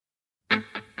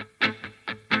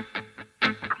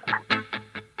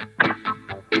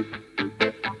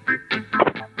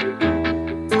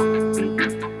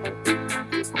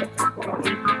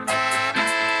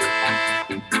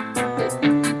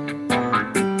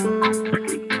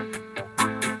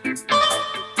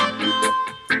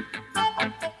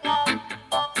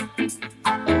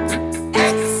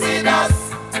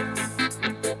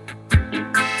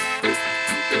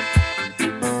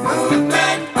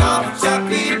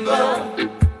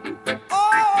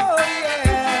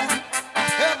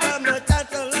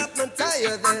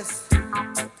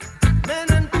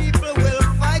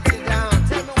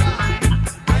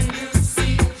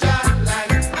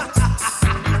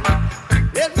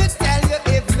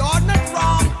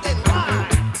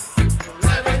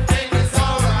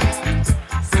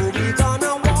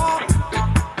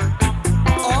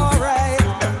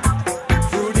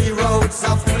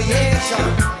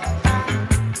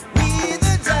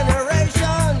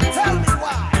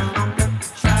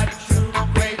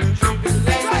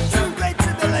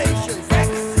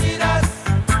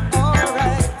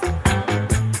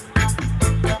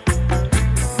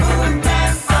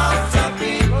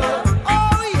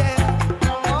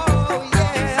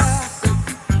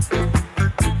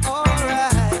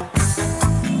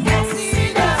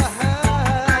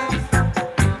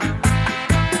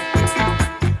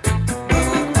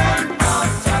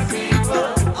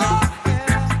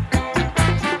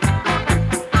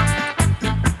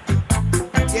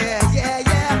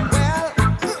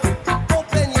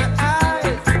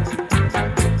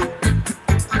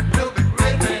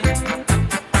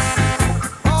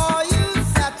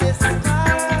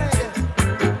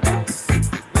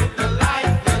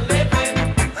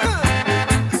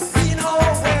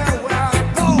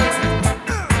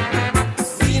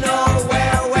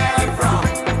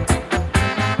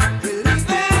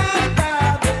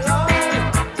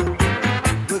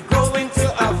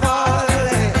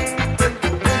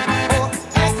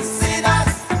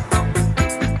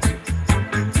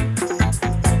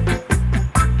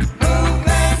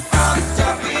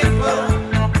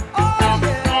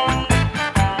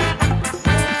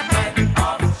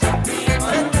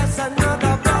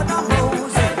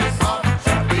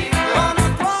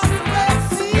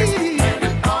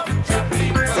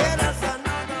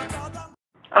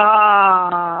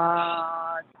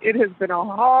It has been a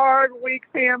hard week,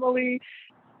 family.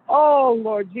 Oh,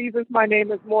 Lord Jesus, my name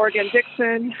is Morgan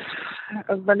Dixon.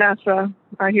 Vanessa,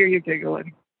 I hear you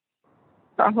giggling.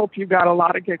 I hope you got a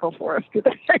lot of giggle for us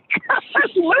today.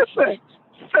 Listen,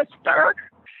 sister,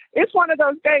 it's one of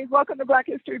those days. Welcome to Black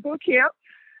History Boot Camp.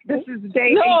 This is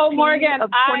day 18 Morgan, of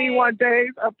 21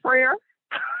 days of prayer.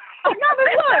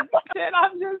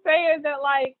 I'm just saying that,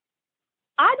 like,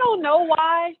 I don't know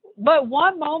why, but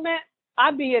one moment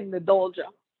I'd be in the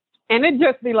doldrum and it'd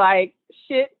just be like,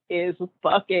 shit is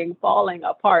fucking falling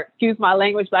apart. Excuse my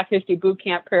language, Black History Boot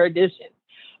Camp Prayer Edition.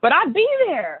 But I'd be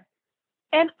there.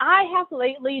 And I have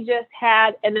lately just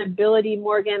had an ability,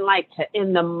 Morgan, like to,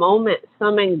 in the moment,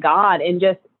 summon God and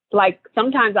just like,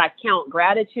 sometimes I count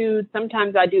gratitude.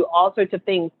 Sometimes I do all sorts of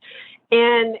things.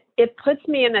 And it puts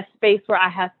me in a space where I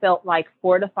have felt like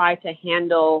fortified to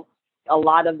handle a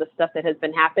lot of the stuff that has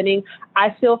been happening.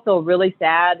 I still feel really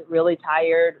sad, really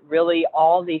tired, really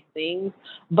all these things.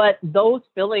 But those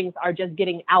feelings are just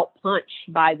getting outpunched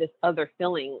by this other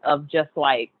feeling of just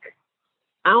like,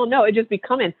 I don't know, it just be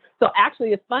coming. So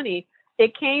actually, it's funny.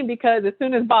 It came because as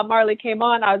soon as Bob Marley came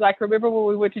on, I was like, remember when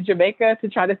we went to Jamaica to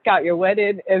try to scout your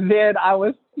wedding? And then I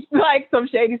was like, some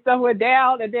shady stuff went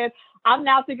down. And then I'm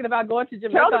now thinking about going to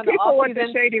Jamaica. Tell the people what the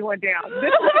shady went down.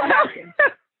 This is what happened.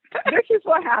 This is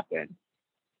what happened.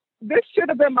 This should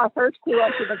have been my first clue.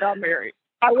 I should have got married.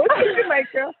 I went to Jamaica.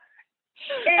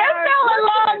 It's still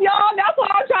along, y'all. That's why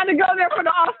I'm trying to go there for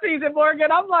the off season, Morgan.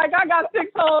 I'm like, I got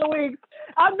 6 whole weeks.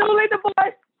 I'm newly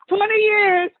divorced, 20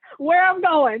 years. Where I'm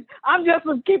going, I'm just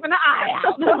keeping an eye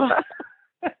out.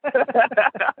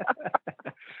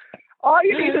 All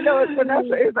you need to know is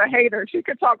Vanessa is a hater. She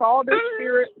could talk all this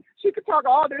spirit. She could talk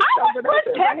all this stuff. Vanessa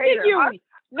is a hater.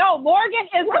 No,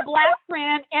 Morgan is the black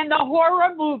friend in the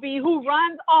horror movie who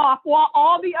runs off while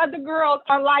all the other girls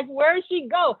are like, where'd she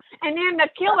go? And then the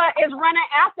killer is running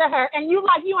after her. And you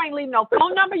like, you ain't leave no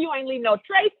phone number. You ain't leave no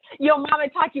trace. Your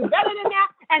mama taught you better than that.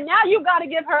 And now you got to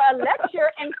give her a lecture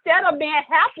instead of being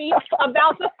happy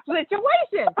about the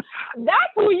situation.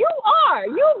 That's who you are.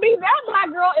 You be that black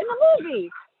girl in the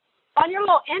movie. On your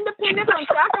little independent from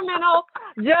Sacramento,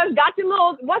 just got your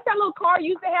little, what's that little car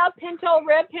you used to have? Pinto,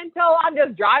 red Pinto. I'm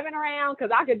just driving around because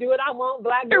I could do what I want.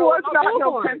 Black girl. It was not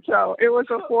no Pinto. It was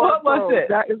a Ford. What was it?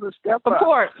 That is a step up. Of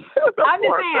course. I'm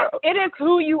just saying, it is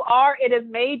who you are. It has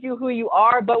made you who you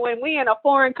are. But when we in a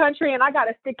foreign country and I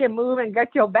got to stick and move and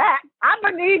get your back, I'm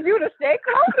going to need you to stay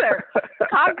closer.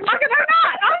 I'm fucking or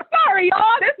not. I'm sorry,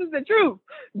 y'all. This is the truth.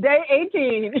 Day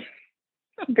 18.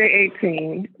 Day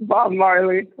 18, Bob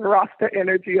Marley, Rasta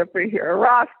energy up in here.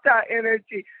 Rasta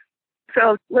energy.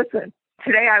 So listen,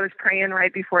 today I was praying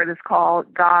right before this call,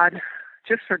 God,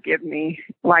 just forgive me.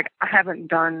 Like I haven't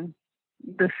done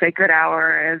the sacred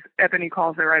hour, as Ebony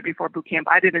calls it, right before boot camp.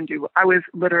 I was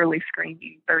literally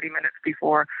screaming 30 minutes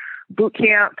before boot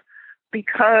camp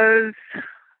because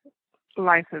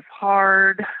life is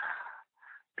hard,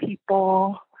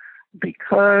 people,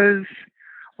 because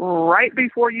right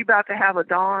before you about to have a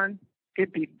dawn,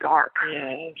 it'd be dark.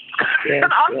 Yes,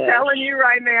 I'm telling you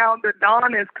right now, the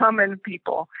dawn is coming,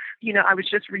 people. You know, I was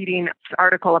just reading this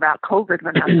article about COVID,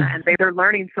 Vanessa, and they're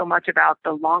learning so much about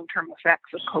the long-term effects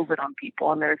of COVID on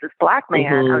people. And there's this black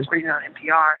man, I was reading on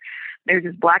NPR, there's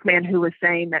this black man who was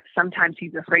saying that sometimes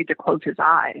he's afraid to close his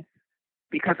eyes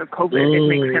because of COVID. It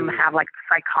makes him have like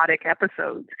psychotic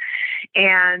episodes.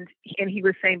 And he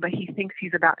was saying, but he thinks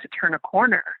he's about to turn a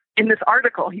corner. In this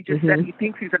article, he just said he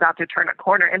thinks he's about to turn a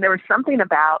corner. And there was something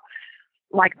about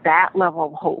like that level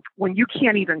of hope when you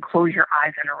can't even close your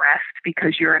eyes and rest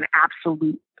because you're in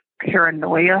absolute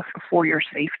paranoia for your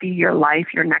safety, your life,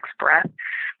 your next breath,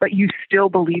 but you still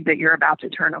believe that you're about to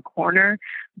turn a corner.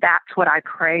 That's what I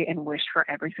pray and wish for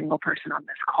every single person on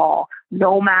this call.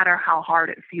 No matter how hard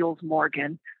it feels,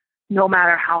 Morgan, no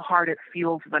matter how hard it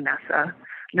feels, Vanessa,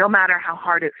 no matter how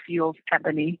hard it feels,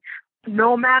 Ebony,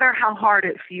 no matter how hard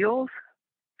it feels,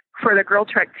 for the Girl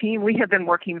Trek team, we have been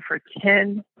working for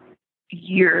 10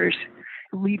 years,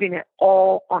 leaving it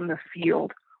all on the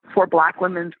field for Black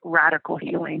women's radical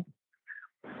healing.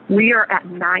 We are at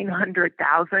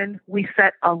 900,000. We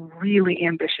set a really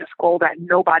ambitious goal that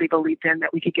nobody believed in,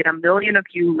 that we could get 1 million of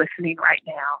you listening right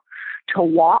now to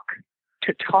walk,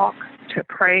 to talk, to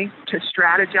pray, to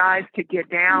strategize, to get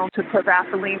down, to put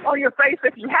Vaseline on your face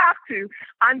if you have to.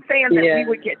 I'm saying that we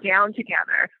would get down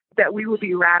together, that we would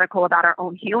be radical about our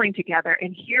own healing together.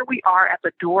 And here we are at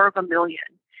the door of 1 million.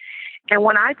 And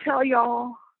when I tell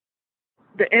y'all,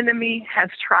 the enemy has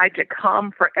tried to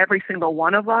come for every single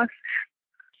one of us,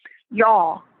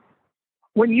 y'all,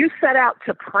 when you set out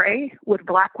to pray with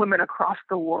Black women across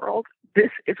the world,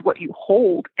 this is what you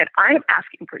hold. And I am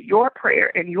asking for your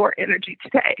prayer and your energy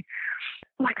today.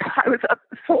 Like, I was up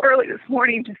so early this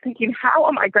morning just thinking, how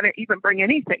am I going to even bring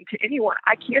anything to anyone?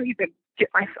 I can't even get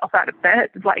myself out of bed.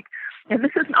 Like, and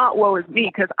this is not woe is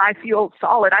me, because I feel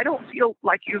solid. I don't feel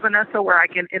like you, Vanessa, where I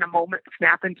can in a moment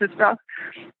snap into stuff.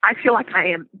 I feel like I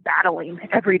am battling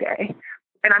every day.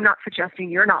 And I'm not suggesting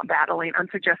you're not battling. I'm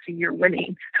suggesting you're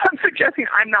winning. I'm suggesting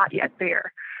I'm not yet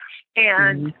there.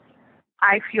 And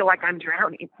I feel like I'm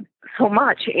drowning so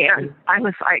much. And I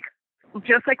was like,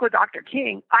 just like with Dr.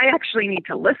 King, I actually need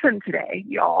to listen today,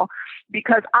 y'all,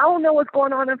 because I don't know what's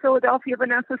going on in Philadelphia,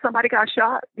 Vanessa. Somebody got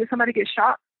shot. Did somebody get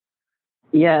shot?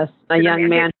 Yes, a young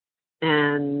man.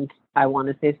 And I want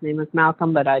to say his name is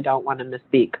Malcolm, but I don't want to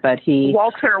misspeak. But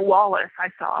Walter Wallace, I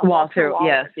saw. Walter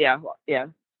Wallace. Yes, yeah.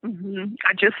 Mm-hmm.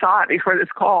 I just saw it before this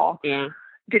call. Yeah.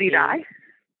 Did he die?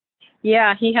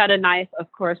 Yeah, he had a knife.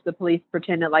 Of course, the police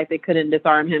pretended like they couldn't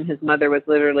disarm him. His mother was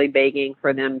literally begging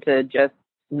for them to just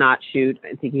not shoot.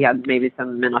 I think he had maybe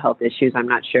some mental health issues. I'm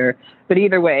not sure. But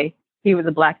either way, he was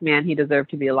a Black man. He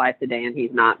deserved to be alive today, and he's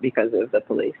not because of the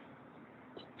police.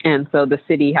 And so the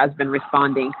city has been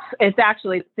responding.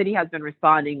 The city has been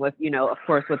responding with, of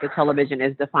course, what the television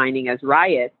is defining as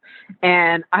riots.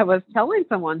 And I was telling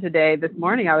someone this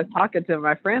morning, I was talking to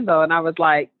my friend, though, and I was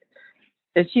like,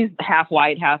 she's half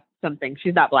white, half something.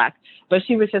 She's not Black. But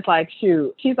she was just like,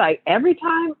 shoot. She's like, every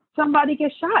time somebody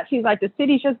gets shot, she's like, the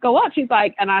cities just go up. She's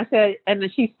like, and I said, and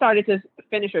then she started to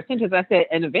finish her sentence. I said,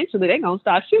 and eventually they're going to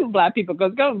stop shooting Black people,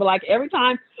 because it's going to be like, every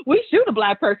time we shoot a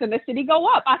Black person, the city go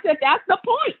up. I said, that's the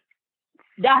point.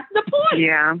 That's the point.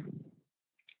 Yeah.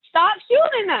 Stop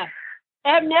shooting us.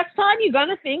 And next time you're going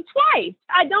to think twice.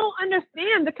 I don't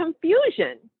understand the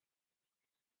confusion.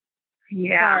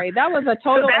 Yeah. Sorry, that was a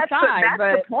total aside.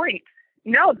 That's the point.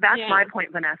 No, that's my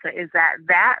point, Vanessa, is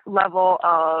that level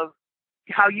of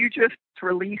how you just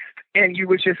released and you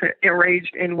was just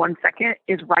enraged in 1 second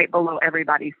is right below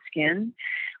everybody's skin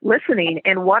listening.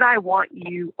 And what I want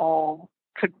you all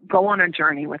to go on a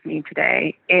journey with me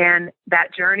today. And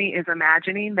that journey is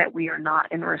imagining that we are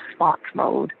not in response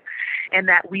mode and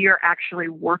that we are actually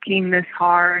working this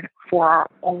hard for our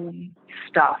own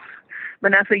stuff.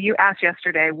 Vanessa, you asked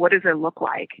yesterday, what does it look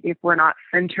like if we're not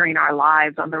centering our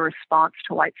lives on the response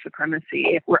to white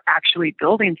supremacy, if we're actually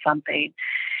building something?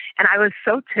 And I was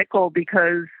so tickled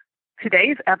because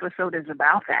today's episode is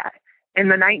about that. In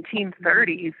the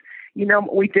 1930s,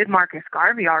 we did Marcus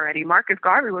Garvey already. Marcus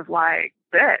Garvey was like,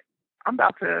 bet, I'm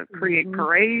about to create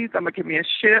parades. I'm going to give me a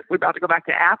ship. We're about to go back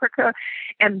to Africa.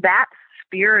 And that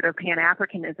spirit of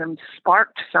Pan-Africanism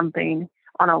sparked something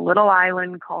on a little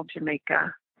island called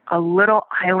Jamaica. And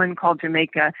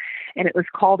it was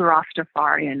called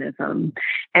Rastafarianism.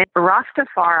 And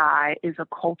Rastafari is a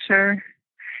culture.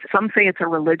 Some say it's a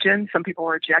religion. Some people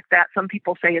reject that. Some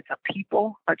people say it's a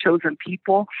people, a chosen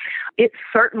people. It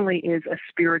certainly is a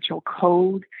spiritual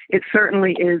code. It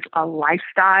certainly is a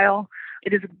lifestyle.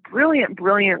 It is a brilliant,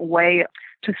 brilliant way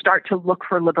to start to look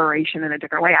for liberation in a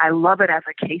different way. I love it as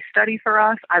a case study for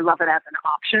us. I love it as an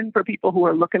option for people who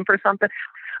are looking for something.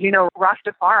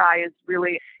 Rastafari is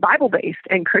really Bible-based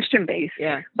and Christian-based,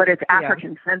 but it's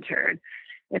African-centered.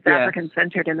 It's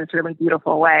African-centered in this really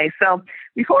beautiful way. So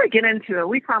before we get into it,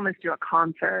 we promised you a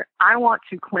concert. I want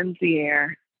to cleanse the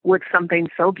air with something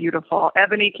so beautiful.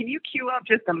 Ebony, can you cue up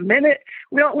just a minute?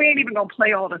 We ain't even going to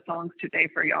play all the songs today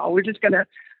for y'all. We're just going to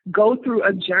go through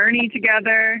a journey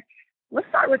together. Let's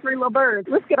start with Three Little Birds.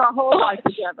 Let's get our whole life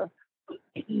together.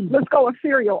 Let's go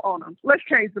ethereal on them. Let's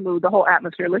change the mood, the whole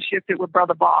atmosphere. Let's shift it with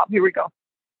Brother Bob. Here we go.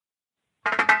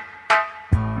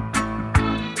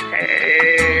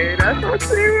 Hey, that's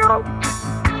ethereal.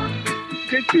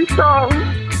 Get you some.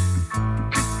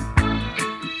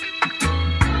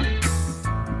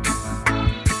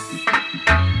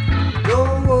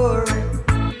 Don't worry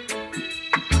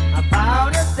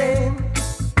about a thing.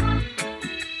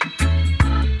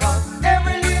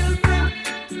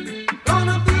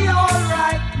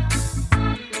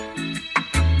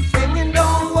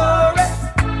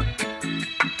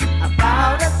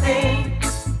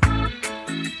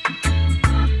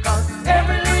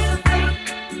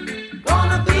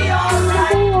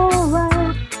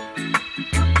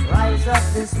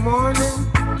 This morning,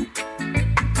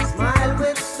 smile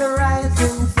with the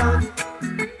rising sun.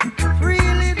 Three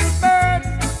little birds,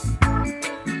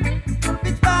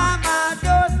 it's by my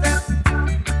doorstep,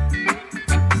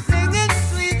 singing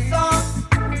sweet songs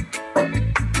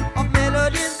of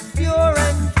melodies pure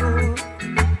and true,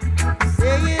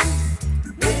 saying,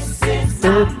 this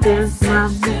is my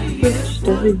message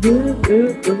to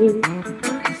you.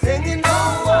 Singing,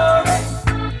 don't worry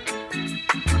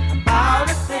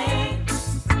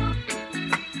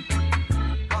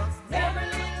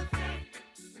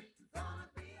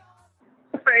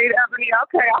fade, Ebony.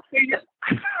 Okay, I'll see you.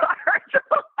 I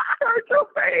heard your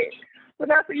fade.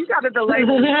 Vanessa, you got to delay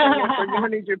when you're singing, so I'm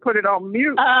going to need you to put it on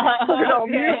mute. Put it on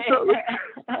mute. So.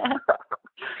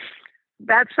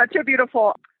 That's such a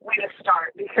beautiful way to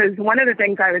start, because one of the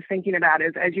things I was thinking about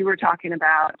is, as you were talking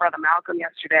about Brother Malcolm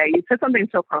yesterday, you said something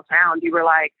so profound. You were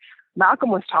like, Malcolm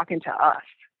was talking to us.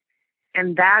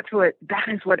 And that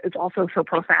is what is also so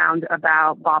profound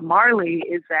about Bob Marley,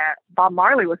 is that Bob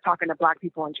Marley was talking to Black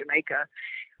people in Jamaica.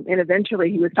 And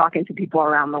eventually he was talking to people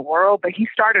around the world, but he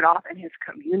started off in his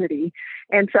community.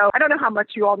 And so I don't know how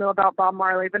much you all know about Bob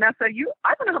Marley. Vanessa,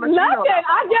 I don't know how much you know about Bob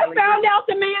I just Marley. found out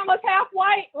the man was half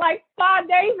white like 5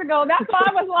 days ago. That's why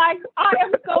I was like, I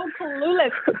am so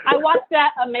clueless. I watched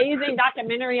that amazing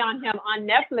documentary on him on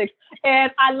Netflix,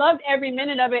 and I loved every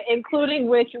minute of it, including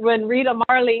when Rita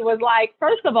Marley was like,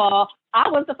 first of all, I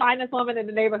was the finest woman in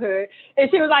the neighborhood. And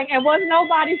she was like, and was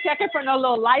nobody checking for no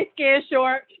little light-skinned,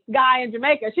 short guy in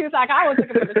Jamaica. She was like, I was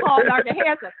looking for the tall, dark, and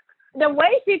handsome. The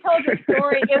way she told the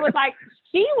story, it was like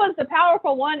she was the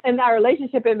powerful one in that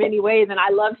relationship in many ways, and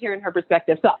I loved hearing her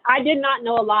perspective. So I did not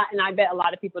know a lot, and I bet a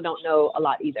lot of people don't know a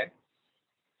lot either.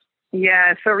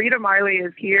 Yeah, so Rita Marley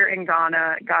is here in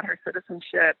Ghana, got her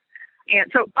citizenship. And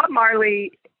so Bob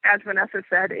Marley, as Vanessa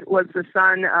said, was the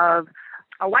son of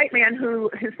a white man who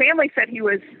his family said he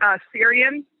was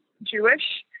Syrian Jewish,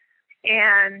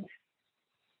 and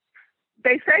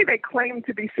they say they claim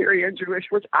to be Syrian Jewish,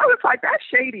 which I was like, that's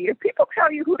shady. If people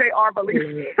tell you who they are, believe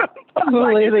them.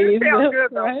 It sounds good,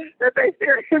 though, right? That they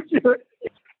Syrian Jewish.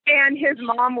 And his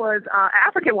mom was an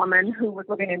African woman who was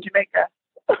living in Jamaica,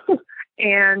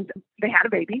 and they had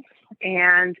a baby,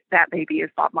 and that baby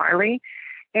is Bob Marley.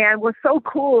 And what's so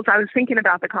cool is I was thinking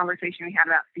about the conversation we had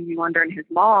about Stevie Wonder and his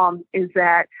mom, is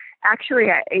that actually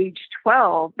at age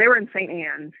 12, they were in St.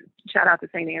 Anne's. Shout out to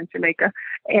St. Anne's, Jamaica.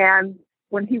 And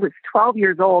when he was 12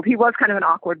 years old, he was kind of an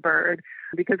awkward bird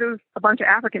because there was a bunch of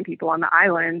African people on the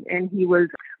island, and he was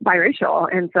biracial.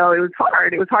 And so it was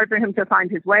hard. It was hard for him to find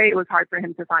his way. It was hard for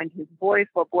him to find his voice.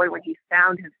 But boy, when he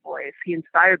found his voice, he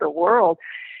inspired the world.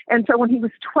 And so when he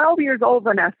was 12 years old,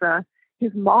 Vanessa,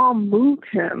 his mom moved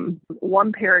him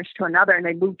one parish to another, and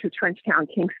they moved to Trenchtown,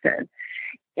 Kingston.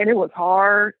 And it was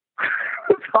hard.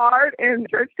 It was hard in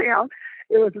Trenchtown.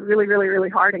 It was really, really, really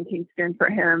hard in Kingston for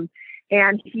him.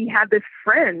 And he had this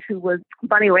friend who was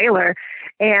Bunny Wailer,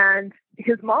 and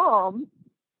his mom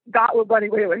got with Bunny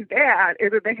Wailer's dad,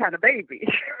 and they had a baby,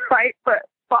 right? But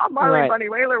Bob Marley and Bunny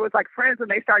Wailer was like friends,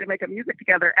 and they started making music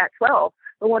together at 12.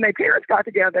 But when their parents got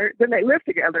together, then they lived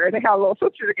together, and they had a little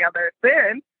sister together.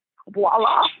 Then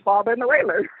voila, Bob and the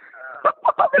Wailers.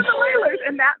 Bob and the Wailers.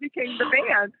 And that became the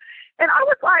band. And I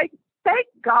was like, thank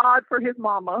God for his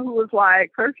mama, who was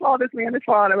like, first of all, this man is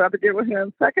fun. I'm going to get with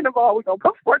him. Second of all, we're going to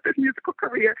go support this musical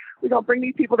career. We're going to bring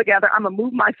these people together. I'm going to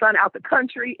move my son out the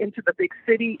country into the big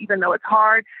city, even though it's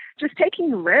hard. Just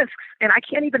taking risks. And I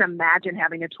can't even imagine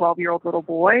having a 12-year-old little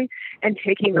boy and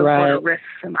taking those sort of risks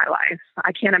in my life.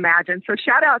 I can't imagine. So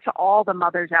shout out to all the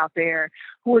mothers out there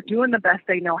who are doing the best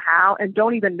they know how and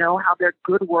don't even know how their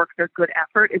good work, their good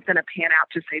effort is going to pan out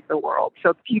to save the world.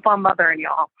 So keep on mothering,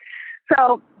 y'all.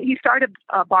 So he started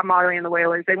Bob Marley and the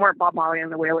Wailers. They weren't Bob Marley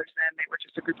and the Wailers then. They were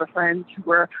just a group of friends who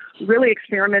were really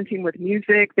experimenting with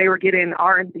music. They were getting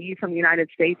R&B from the United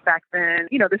States back then.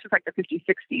 You know, this was like the 50s,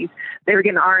 60s. They were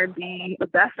getting R&B, the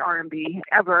best R&B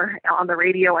ever on the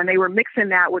radio. And they were mixing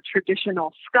that with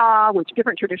traditional ska, with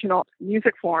different traditional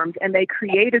music forms. And they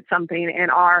created something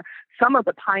and are some of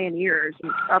the pioneers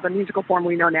of a musical form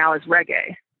we know now as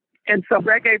reggae. And so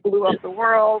reggae blew up the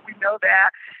world. We know that.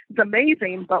 It's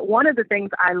amazing. But one of the things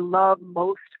I love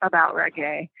most about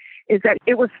reggae is that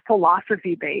it was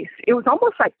philosophy-based. It was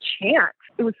almost like chant.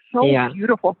 It was so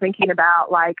beautiful thinking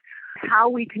about like how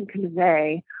we can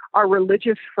convey our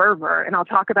religious fervor. And I'll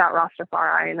talk about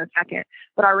Rastafari in a second,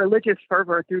 but our religious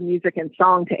fervor through music and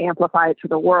song to amplify it to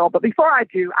the world. But before I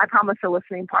do, I promise a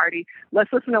listening party.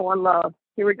 Let's listen to One Love.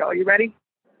 Here we go. Are you ready?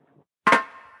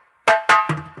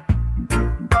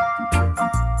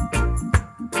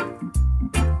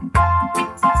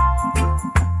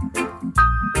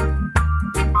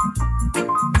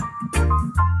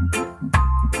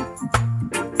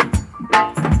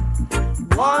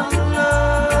 One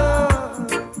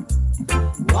love,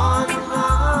 one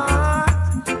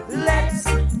heart. Let's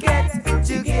get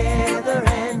together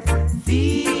and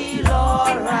feel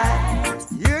alright.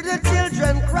 Hear the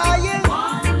children crying.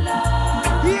 One love.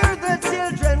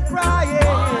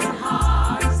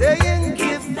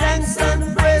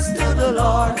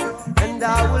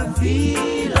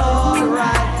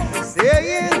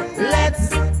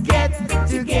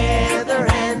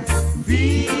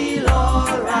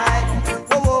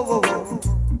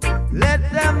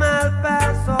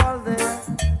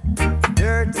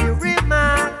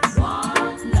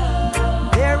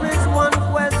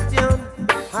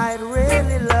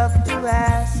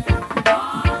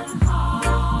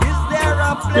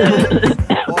 bless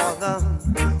for the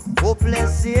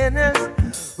hopeless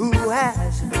sinners who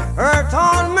has hurt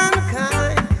all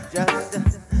mankind. Just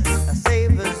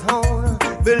save his own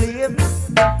belief.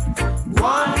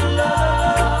 One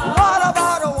love. What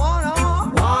about a one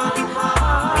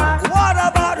heart? What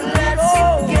about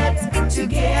let's get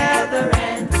together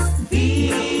and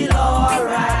feel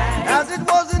alright? As it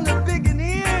was in the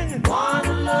beginning,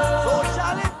 one love. So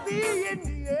shall it be in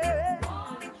the end.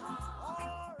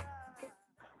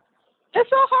 It's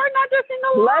so hard not to sing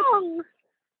along.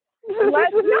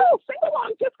 No, sing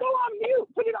along. Just go on mute.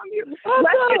 Put it on mute.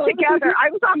 Let's get together. I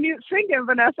was on mute singing,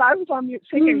 Vanessa. I was on mute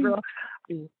singing, girl.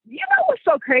 You know what's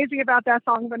so crazy about that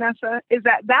song, Vanessa, is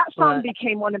that song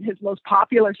became one of his most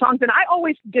popular songs. And I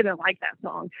always didn't like that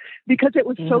song because it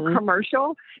was so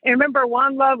commercial. And remember,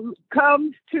 One Love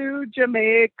comes to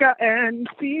Jamaica and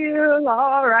feel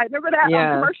all right. Remember that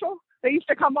commercial? They used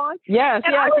to come on? Yes,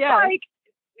 and I was like,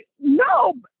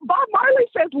 no, Bob Marley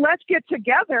says, let's get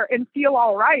together and feel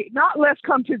all right, not let's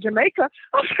come to Jamaica.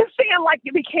 I was just saying, like,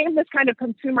 it became this kind of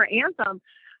consumer anthem.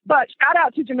 But shout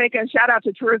out to Jamaica and shout out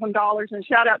to tourism dollars and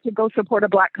shout out to Go Support a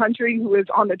Black Country, who is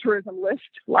on the tourism list.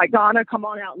 Like, Donna, come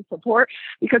on out and support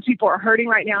because people are hurting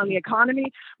right now in the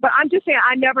economy. But I'm just saying,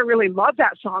 I never really loved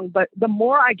that song. But the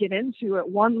more I get into it,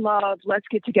 One Love, let's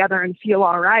get together and feel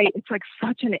all right. It's like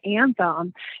such an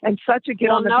anthem and such a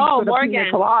get on the beat with a pina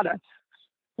colada.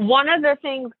 One of the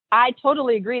things I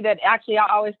totally agree that actually I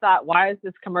always thought, why is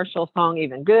this commercial song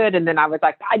even good? And then I was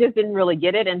like, I just didn't really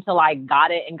get it until I got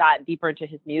it and got deeper into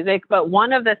his music. But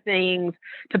one of the things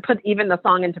to put even the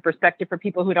song into perspective for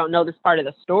people who don't know this part of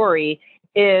the story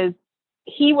is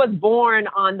he was born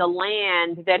on the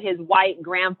land that his white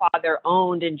grandfather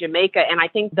owned in Jamaica. And I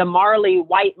think the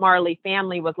white Marley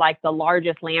family was like the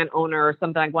largest landowner or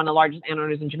something, like one of the largest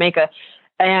landowners in Jamaica.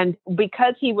 And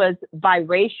because he was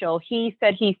biracial, he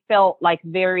said he felt like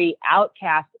very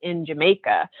outcast in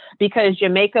Jamaica because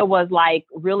Jamaica was like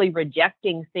really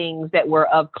rejecting things that were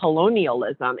of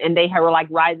colonialism. And they were like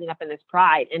rising up in this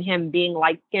pride and him being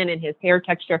light skinned and his hair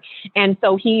texture. And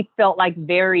so he felt like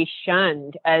very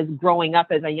shunned as growing up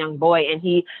as a young boy. And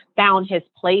he found his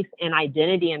place and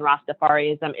identity in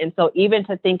Rastafarianism. And so even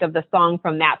to think of the song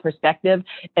from that perspective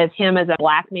as him as a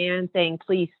Black man saying,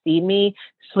 please feed me,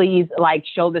 please like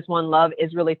show this one love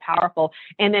is really powerful.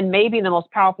 And then maybe the most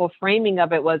powerful framing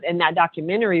of it was in that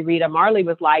documentary, Rita Marley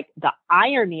was like, the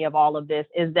irony of all of this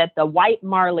is that the white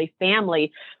Marley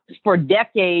family for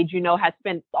decades, has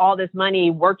spent all this money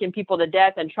working people to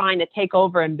death and trying to take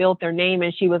over and build their name.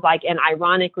 And she was like, and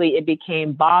ironically, it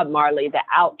became Bob Marley, the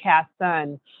outcast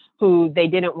son who they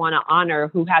didn't want to honor,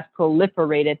 who has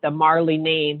proliferated the Marley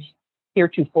name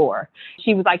heretofore.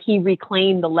 She was like, he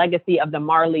reclaimed the legacy of the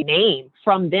Marley name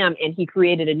from them and he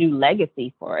created a new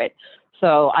legacy for it.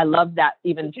 So I love that,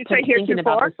 even thinking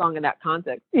about the song in that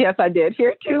context. Yes, I did.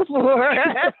 Heretofore.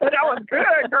 That was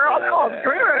good, girl. That was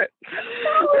good.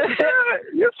 That was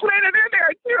good. You slid it in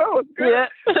there too. It was good.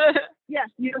 Yeah. Yes,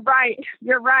 you're right.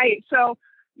 You're right. So,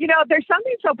 there's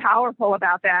something so powerful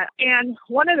about that. And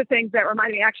one of the things that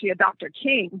reminded me actually of Dr.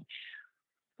 King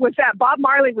was that Bob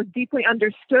Marley was deeply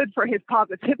understood for his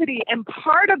positivity. And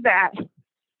part of that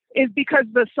is because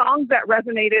the songs that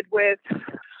resonated with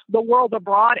the world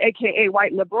abroad, AKA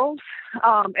white liberals,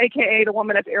 AKA the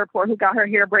woman at the airport who got her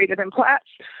hair braided in plaits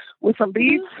with some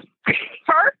beads,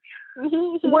 her,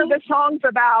 were the songs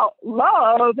about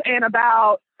love and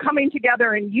about coming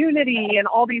together in unity and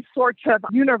all these sorts of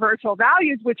universal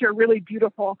values, which are really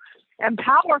beautiful and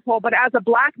powerful. But as a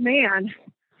Black man,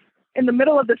 in the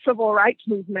middle of the civil rights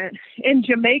movement in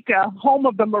Jamaica, home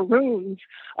of the Maroons,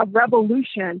 of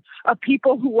revolution, of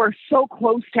people who were so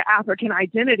close to African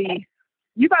identity,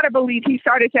 you got to believe he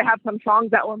started to have some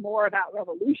songs that were more about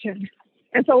revolution.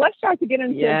 And so let's start to get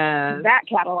into that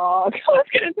catalog. Let's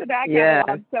get into that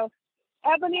catalog. So,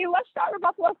 Ebony, let's start with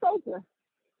Buffalo Soldier.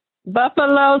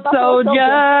 Buffalo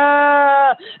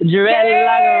Soldier, dread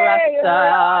like a rasta.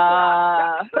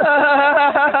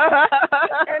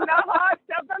 In the heart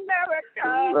of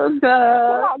America.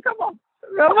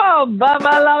 Come on,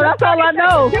 Buffalo. That's all I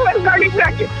know. Do it in 30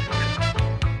 seconds.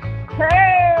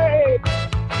 Hey.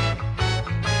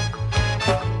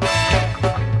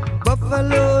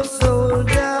 Buffalo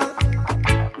soldier,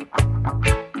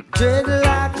 dread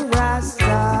like a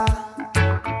rasta.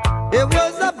 It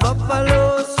was a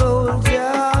buffalo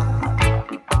soldier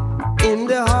in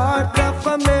the heart of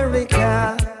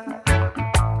America,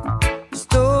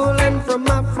 stolen from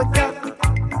Africa,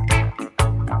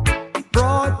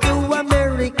 brought to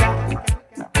America,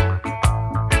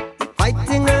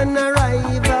 fighting an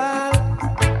arrival,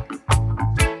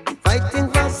 fighting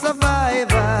for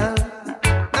survival.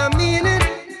 I mean it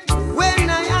when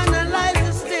I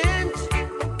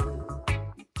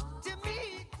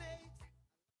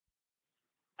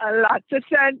Lots of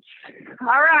sense. All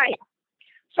right.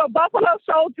 So Buffalo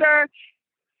Soldier,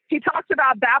 he talks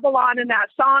about Babylon in that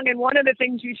song. And one of the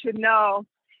things you should know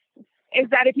is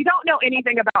that if you don't know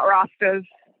anything about Rastas,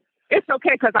 it's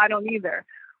okay because I don't either.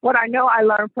 What I know, I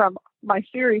learned from my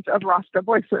series of Rasta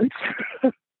voices.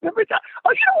 Remember John?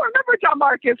 Oh, you don't remember John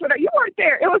Marcus? You weren't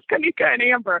there. It was Kanika and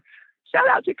Amber. Shout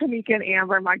out to Kanika and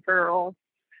Amber, my girls.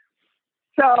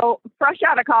 So fresh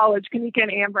out of college, Kanika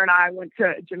and Amber and I went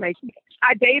to Jamaica.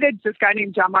 I dated this guy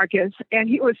named John Marcus, and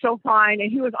he was so fine,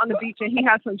 and he was on the beach, and he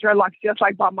had some dreadlocks just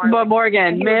like Bob Marley. But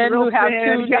Morgan, men who have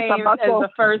two names as muscle. the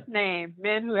first name,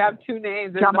 men who have two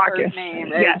names as John the Marcus. first name,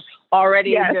 Yes. is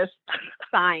already Yes. just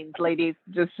signs, ladies.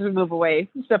 Just move away,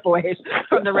 step away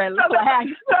from the red flag.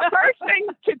 The first thing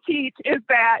to teach is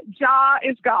that Jah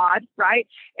is God, right?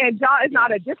 And Jah is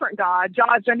not a different God.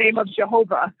 Jah is the name of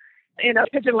Jehovah in a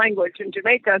pidgin language in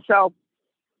Jamaica. So,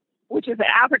 which is an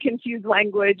African fused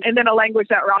language, and then a language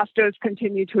that Rastas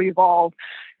continue to evolve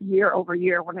year over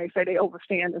year when they say they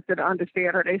overstand instead of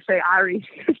understand, or they say Irish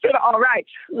instead of all right,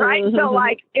 right? Mm-hmm. So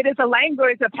like it is a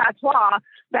language of patois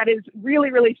that is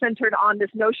really, really centered on this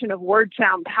notion of word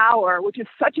sound power, which is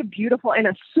such a beautiful and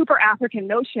a super African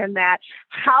notion that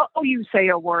how you say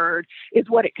a word is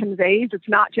what it conveys. It's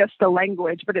not just the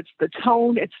language, but it's the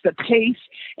tone, it's the pace,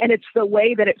 and it's the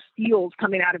way that it feels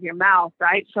coming out of your mouth,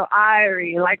 right? So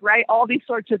Irie, like, right, all these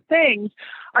sorts of things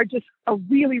are just a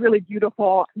really, really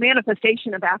beautiful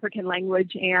manifestation of African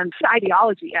language and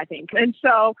ideology, I think. And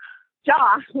so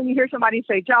Jah, when you hear somebody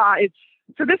say Jah,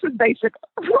 so this is basic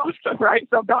Rasta, right?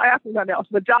 So don't ask me nothing else,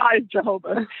 but Jah is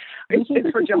Jehovah.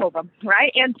 It's for Jehovah,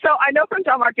 right? And so I know from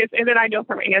John Marcus, and then I know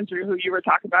from Andrew, who you were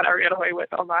talking about, I ran away with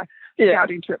on my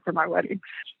scouting trip for my wedding.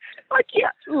 Like,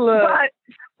 yeah. But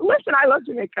listen, I love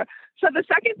Jamaica. So the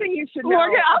second thing you should know.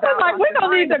 Morgan, I was like, we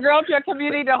don't need the girl trip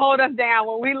community to hold us down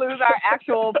when we lose our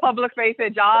actual public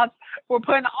facing jobs. We're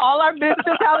putting all our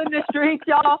business out in the streets,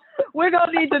 y'all. We're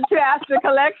going to need to trash the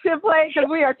collection plate because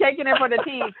we are taking it for the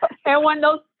team. And when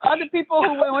those other people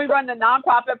when we run the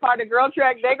nonprofit part of Girl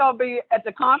Trek, they're going to be at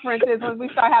the conferences when we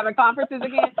start having conferences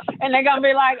again. And they're going to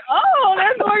be like, oh,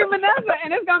 there's Morgan Vanessa.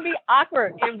 And it's going to be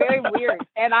awkward and very weird.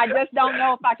 And I just don't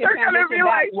know if I can transition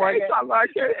back, Morgan. I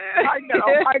know.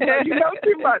 You know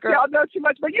too much. Y'all know too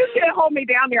much. But you did hold me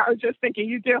down there. I was just thinking,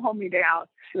 you did hold me down.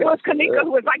 It was Kanika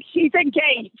who was like, she's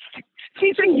engaged.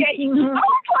 She's engaged. I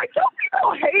was like, don't be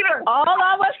no hater. All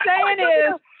I was saying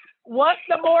is, what's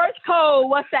the Morse code?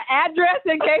 What's the address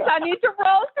in case I need to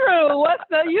roll through? What's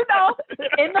the,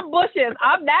 in the bushes?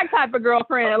 I'm that type of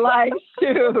girlfriend. Like,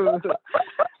 shoot.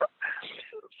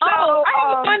 I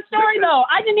have a fun story, though.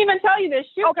 I didn't even tell you this.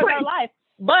 Shoot, because of life.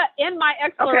 But in my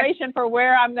exploration for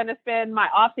where I'm going to spend my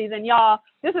off season, y'all,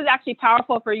 this is actually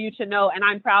powerful for you to know. And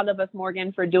I'm proud of us,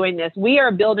 Morgan, for doing this. We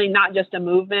are building not just a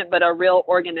movement, but a real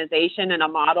organization and a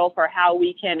model for how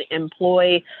we can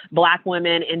employ Black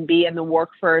women and be in the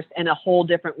workforce in a whole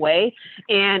different way.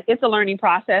 And it's a learning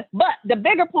process. But the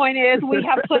bigger point is we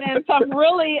have put in some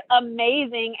really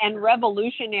amazing and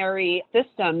revolutionary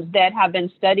systems that have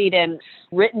been studied and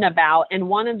written about. And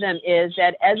one of them is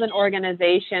that as an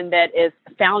organization that is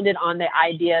founded on the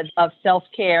idea of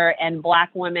self-care and Black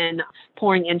women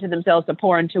pouring into themselves to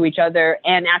pour into each other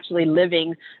and actually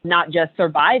living, not just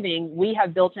surviving, we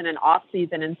have built in an off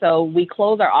season. And so we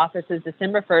close our offices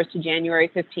December 1st to January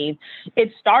 15th.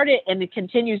 It started and it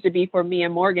continues to be for me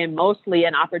and Morgan, mostly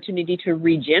an opportunity to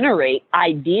regenerate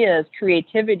ideas,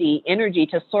 creativity, energy,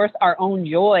 to source our own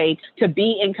joy, to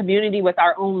be in community with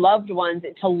our own loved ones,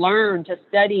 to learn, to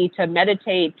study, to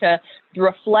meditate, to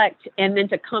reflect, and then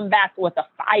to come back with a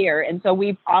fire. And so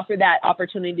we've offered that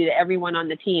opportunity to everyone on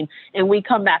the team. And we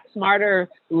come back smarter,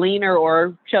 leaner,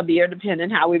 or chubbier,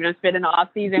 depending on how we've been spending the off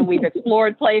season. We've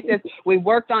explored places, we've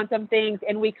worked on some things,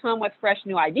 and we come with fresh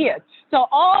new ideas. So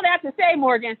all that to say,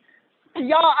 Morgan,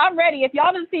 y'all, I'm ready. If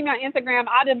y'all didn't see me on Instagram,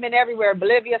 I done been everywhere.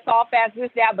 Bolivia, Saltfast,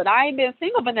 this, that, but I ain't been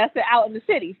single Vanessa out in the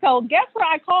city. So guess where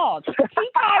I called?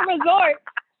 T-Kai Resort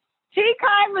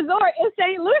in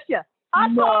St. Lucia. I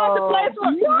called the place.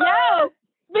 Yes,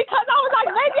 because I was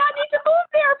like, maybe I need to move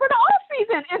there for the off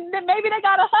season, and then maybe they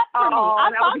got a hut for me.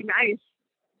 That would be nice.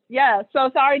 Yeah.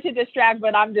 So sorry to distract,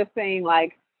 but I'm just saying,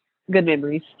 like, good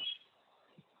memories.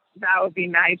 That would be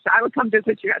nice. I would come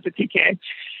visit you at the TK.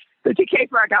 The TK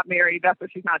where I got married. That's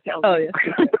what she's not telling me.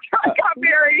 Yeah. I got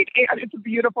married, and it's a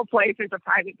beautiful place. There's a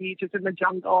private beach. It's in the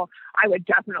jungle. I would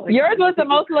definitely. Yours was the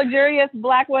most luxurious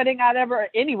Black wedding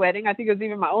any wedding. I think it was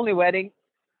even my only wedding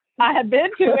I had been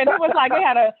to. And it was like, it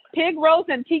had a pig roast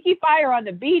and tiki fire on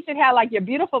the beach. It had like your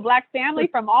beautiful Black family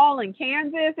from all in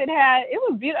Kansas. It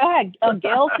was beautiful. It had a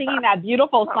Gail singing that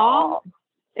beautiful song.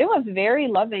 It was very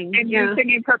loving. And you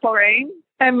singing Purple Rain?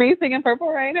 And me singing Purple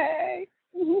Rain. Hey.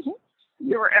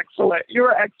 You were excellent. You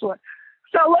were excellent.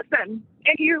 So listen,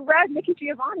 and you read Nikki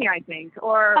Giovanni, I think,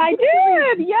 or I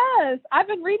did. Yes, I've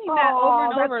been reading that over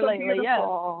and over so lately.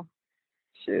 beautiful. Yes.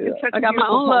 Shoot, I got my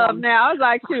own love now. I was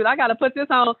like, shoot, I got to put this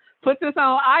on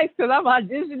ice because I'm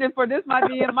auditioning for this. Might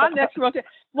be in my next rotation.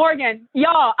 Morgan,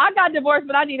 y'all, I got divorced,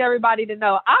 but I need everybody to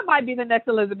know I might be the next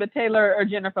Elizabeth Taylor or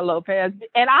Jennifer Lopez,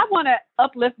 and I want to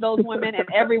uplift those women and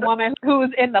every woman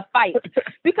who's in the fight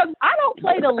because I don't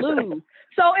play to lose.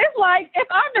 So it's like if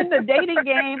I'm in the dating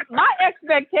game, my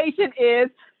expectation is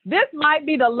this might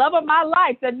be the love of my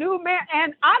life, the new man.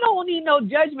 And I don't need no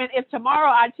judgment if tomorrow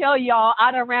I tell y'all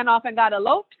I done ran off and got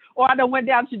eloped or I done went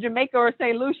down to Jamaica or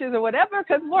St. Lucia's or whatever.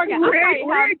 Because Morgan, we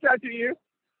ain't judging you.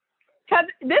 Because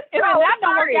if that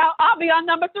don't work out, I'll be on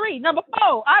number 3, number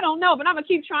 4. I don't know, but I'm going to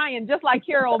keep trying just like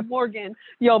Carol Morgan,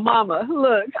 your mama.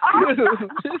 Look. My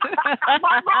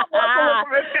mom was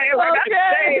Elizabeth Taylor.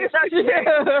 Okay. That's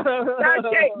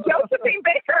shade. Josephine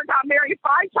Baker got married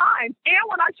 5 times. And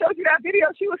when I showed you that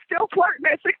video, she was still flirting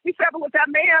at 67 with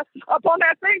that man up on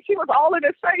that thing. She was all in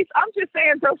his face. I'm just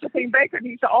saying Josephine Baker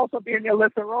needs to also be in your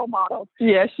list of role models.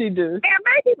 Yes, she do. And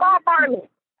maybe Bob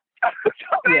Marley.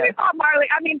 Bob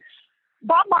Marley. I mean,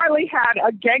 Bob Marley had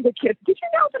a gang of kids. Did you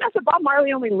know, Vanessa, Bob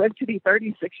Marley only lived to be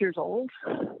 36 years old?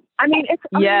 I mean, it's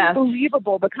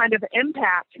unbelievable the kind of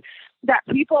impact that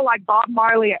people like Bob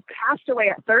Marley passed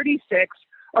away at 36,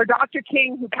 or Dr.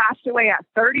 King, who passed away at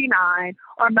 39,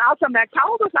 or Malcolm X. How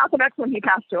old was Malcolm X when he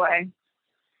passed away?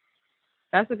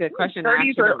 That's a good question.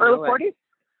 30s or early 40s?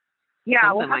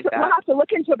 Yeah, we'll have to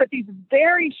look into it. But these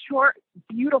very short,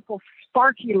 beautiful,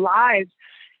 sparky lives.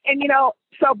 And, you know,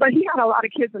 but he had a lot of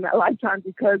kids in that lifetime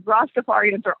because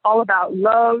Rastafarians are all about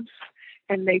love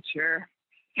and nature.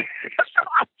 So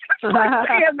I'm just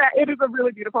saying that it is a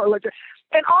really beautiful religion.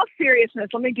 In all seriousness,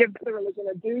 let me give the religion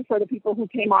a due for the people who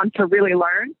came on to really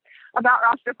learn about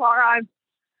Rastafari.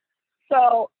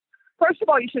 So, first of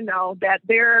all, you should know that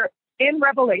in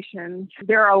Revelation,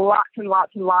 there are lots and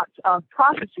lots and lots of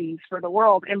prophecies for the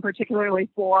world, and particularly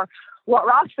for what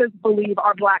Rastas believe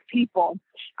are Black people.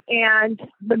 And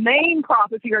the main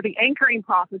prophecy or the anchoring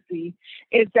prophecy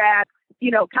is that, you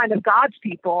know, kind of God's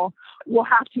people will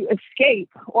have to escape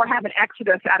or have an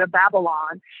exodus out of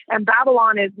Babylon. And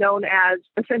Babylon is known as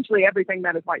essentially everything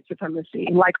that is white supremacy,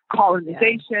 like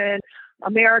colonization,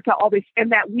 America, all this,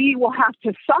 and that we will have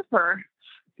to suffer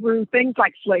through things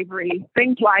like slavery,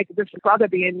 things like this brother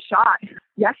being shot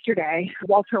yesterday,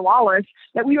 Walter Wallace,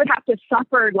 that we would have to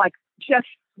suffer like just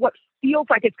what feels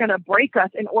like it's going to break us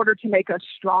in order to make us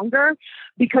stronger,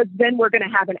 because then we're going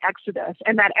to have an exodus,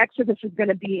 and that exodus is going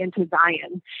to be into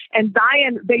Zion. And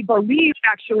Zion, they believe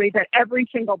actually that every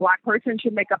single Black person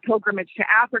should make a pilgrimage to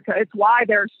Africa. It's why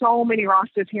there are so many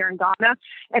Rastas here in Ghana,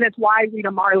 and it's why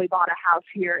Rita Marley bought a house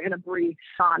here in Abri,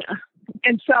 Ghana.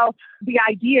 And so the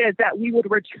idea is that we would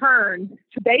return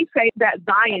to, they say that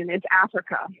Zion is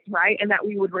Africa, right? And that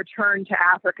we would return to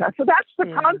Africa. So that's the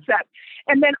concept.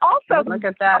 And then also look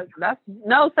at that.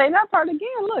 Say that part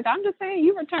again. Look, I'm just saying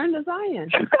you return to Zion.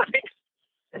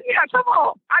 Yeah, come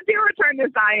on. I did return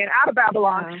to Zion out of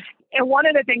Babylon. Yeah. And one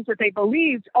of the things that they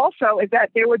believed also is that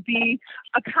there would be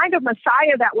a kind of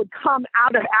Messiah that would come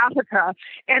out of Africa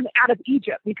and out of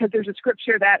Egypt, because there's a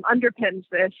scripture that underpins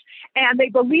this. And they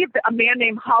believed that a man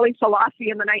named Haile Selassie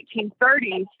in the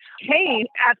 1930s came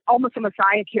as almost a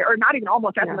Messiah here, or not even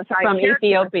almost as a Messiah from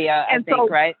Ethiopia, I think,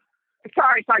 right?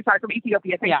 Sorry, from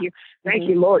Ethiopia. Thank you. Thank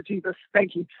you, Lord Jesus.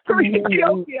 Thank you. From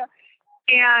Ethiopia.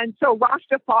 And so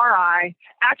Rastafari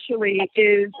actually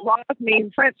is, Ras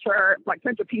means Prince, or like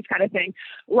Prince of Peace kind of thing.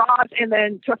 Ras, and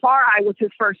then Tafari was his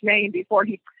first name before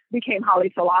he became Haile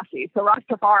Selassie. So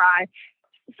Rastafari.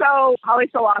 So Haile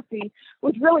Selassie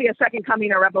was really a second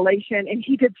coming of revelation, and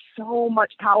he did so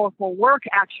much powerful work,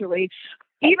 actually,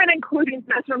 even including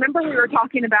this. Remember we were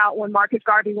talking about when Marcus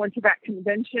Garvey went to that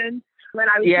convention? And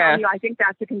I was telling you, I think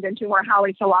that's the convention where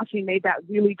Haile Selassie made that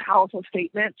really powerful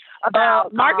statement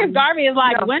about... Marcus Garvey is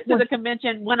like, went to the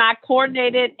convention when I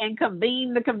coordinated and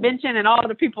convened the convention, and all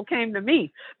the people came to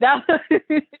me. That's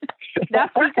he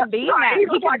convened that. He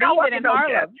convened it in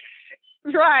Harlem.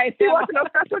 Right. He wasn't no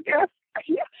special guest.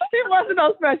 He wasn't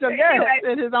no special guest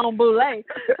in his own boule. I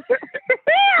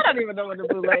don't even know what the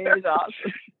boule is.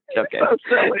 Awesome. Okay.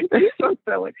 So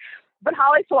silly. But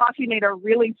Haile Selassie made a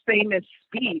really famous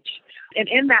speech. And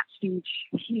in that speech,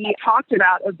 he talked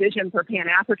about a vision for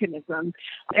Pan-Africanism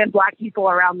and Black people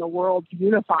around the world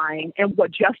unifying and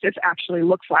what justice actually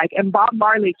looks like. And Bob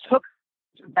Marley took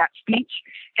that speech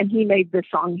and he made this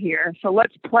song here. So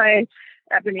let's play,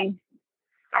 Ebony.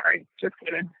 Sorry, just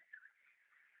kidding.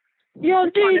 Yo,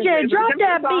 DJ, drop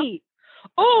that beat.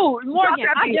 Oh, Morgan,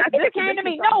 this came to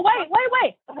me. No,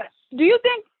 wait. Do you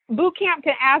think Boot Camp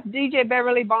can ask DJ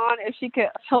Beverly Bond if she could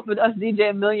help with us DJ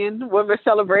a million women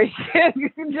celebration?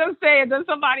 Just saying, does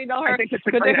somebody know her? I think it's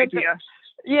a great idea.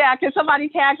 Yeah, can somebody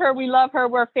tag her? We love her.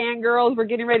 We're fangirls. We're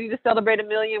getting ready to celebrate a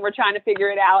million. We're trying to figure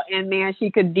it out. And man, she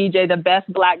could DJ the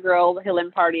best black girl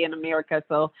healing party in America.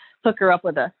 So hook her up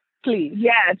with us, please.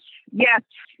 Yes,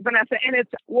 Vanessa. And it's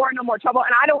War No More Trouble.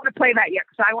 And I don't want to play that yet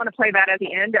because I want to play that at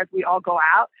the end as we all go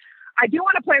out. I do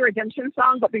want to play Redemption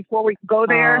Song, but before we go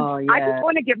there, I just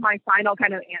want to give my final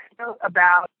kind of anecdote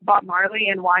about Bob Marley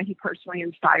and why he personally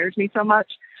inspires me so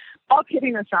much. All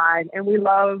kidding aside, and we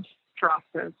love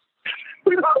Rastas.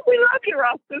 We love you,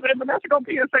 Rastas. And Vanessa going to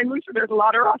be in St. Lucia, there's a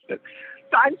lot of Rastas.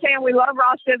 So I'm saying we love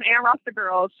Rastas and Rasta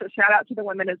girls, so shout out to the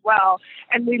women as well.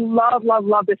 And we love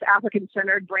this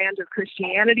African-centered brand of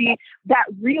Christianity that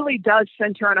really does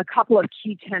center on a couple of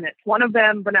key tenets. One of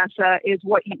them, Vanessa, is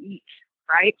what you eat.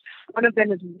 Right? One of them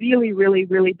is really, really,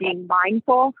 really being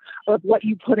mindful of what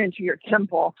you put into your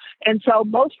temple. And so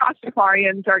most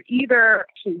Rastafarians are either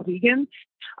vegan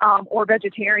or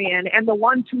vegetarian. And the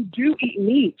ones who do eat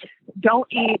meat don't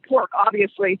eat pork,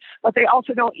 obviously, but they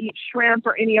also don't eat shrimp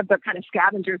or any of the kind of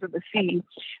scavengers of the sea.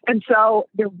 And so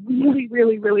they're really,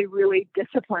 really, really, really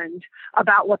disciplined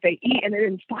about what they eat. And it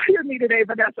inspired me today,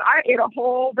 Vanessa. I ate a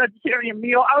whole vegetarian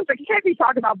meal. I was like, you can't be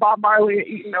talking about Bob Marley and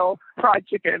eating fried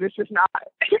chicken. It's just not,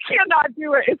 you cannot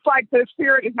do it. It's like the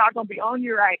spirit is not going to be on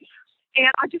you right. And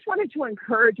I just wanted to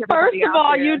encourage everybody. First of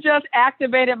all, you just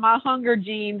activated my hunger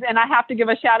genes, and I have to give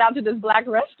a shout out to this black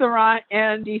restaurant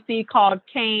in DC called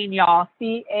Cane, y'all.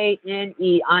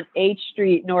 CANE on H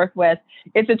Street Northwest.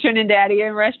 It's a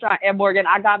Trinidadian restaurant. And Morgan,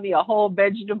 I got me a whole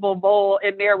vegetable bowl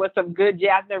in there with some good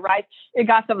jasmine rice. It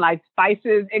got some like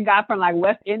spices. It got from like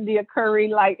West India curry.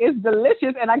 Like it's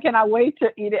delicious, and I cannot wait to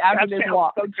eat it after this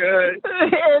walk. So good.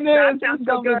 It is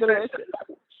so good. Delicious.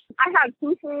 I had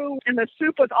fufu, and the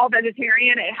soup was all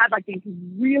vegetarian. It had like these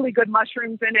really good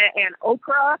mushrooms in it and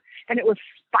okra, and it was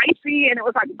spicy, and it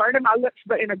was like burning my lips,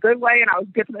 but in a good way. And I was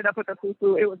dipping it up with the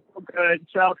fufu. It was so good.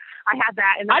 So I had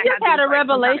that. And then I just had a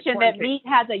revelation that meat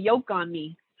has a yoke on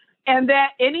me. And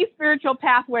that any spiritual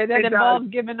pathway that involves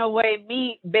giving away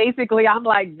meat, basically, I'm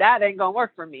like, that ain't going to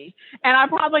work for me. And I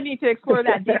probably need to explore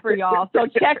that deeper, y'all. So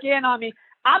check in on me.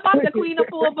 I bought the Queen of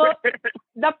Fool book.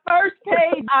 The first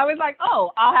page, I was like,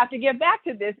 oh, I'll have to get back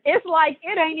to this. It's like,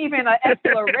 it ain't even an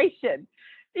exploration.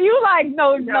 You like,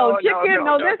 no chicken,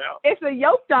 this. It's a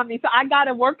yoke on me. So I got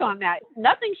to work on that.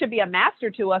 Nothing should be a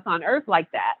master to us on earth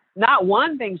like that. Not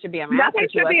one thing should be a master to us. Nothing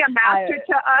should be a master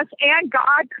to us. And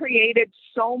God created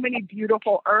so many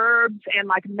beautiful herbs and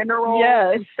like minerals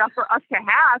and stuff for us to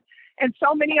have. And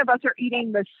so many of us are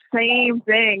eating the same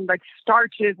thing, like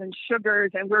starches and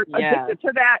sugars, and we're addicted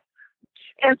to that.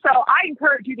 And so I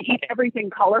encourage you to eat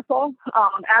everything colorful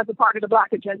as a part of the Black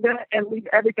agenda and leave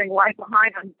everything white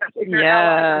behind. That's ignorant.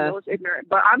 I know it's ignorant.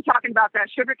 But I'm talking about that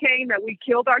sugar cane that we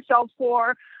killed ourselves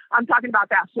for. I'm talking about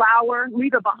that flour.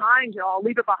 Leave it behind, y'all.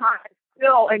 Leave it behind.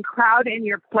 Fill and crowd in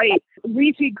your plate.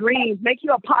 Leafy greens. Make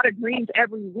you a pot of greens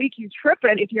every week. You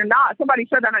tripping if you're not. Somebody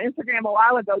said that on Instagram a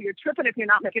while ago. You're tripping if you're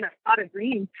not making a pot of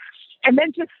greens. And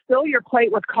then just fill your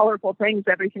plate with colorful things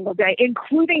every single day,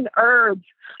 including herbs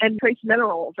and trace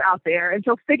minerals out there. And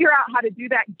so figure out how to do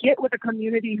that. Get with a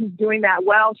community who's doing that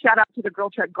well. Shout out to the Girl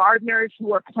Trek gardeners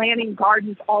who are planting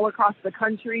gardens all across the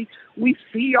country. We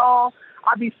see y'all.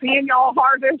 I'll be seeing y'all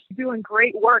harvest, doing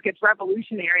great work. It's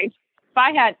revolutionary. If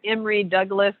I had Emory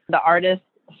Douglas, the artist,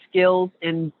 skills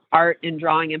in art and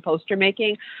drawing and poster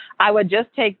making, I would just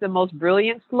take the most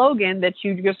brilliant slogan that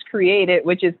you just created,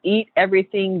 which is eat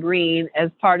everything green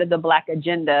as part of the Black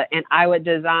agenda. And I would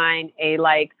design a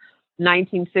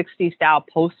 1960s style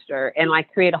poster and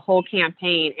create a whole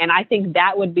campaign. And I think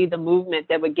that would be the movement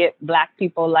that would get Black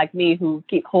people like me who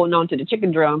keep holding on to the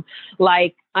chicken drum,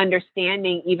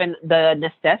 understanding even the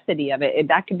necessity of it.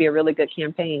 That could be a really good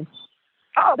campaign.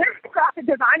 Oh, there's graphic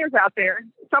designers out there.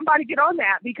 Somebody get on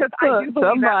that because I do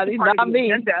believe somebody, that's part not of the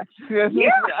me. agenda.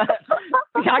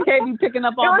 I can't be picking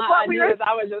up on my ideas.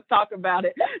 I was just talking about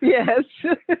it. Yes.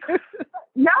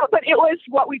 No, but it was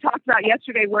what we talked about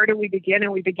yesterday. Where do we begin?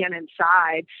 And we begin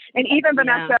inside. And even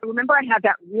Vanessa, remember I had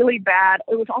that really bad,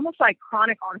 it was almost like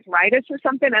chronic arthritis or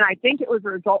something. And I think it was a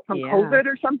result from COVID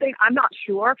or something. I'm not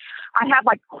sure. I had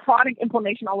chronic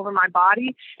inflammation all over my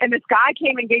body. And this guy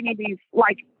came and gave me these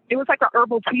it was like a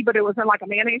herbal tea, but it was in a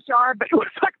mayonnaise jar. But it was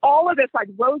all of this,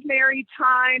 rosemary,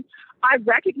 thyme. I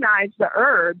recognized the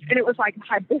herbs, and it was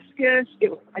hibiscus.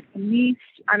 It was anise.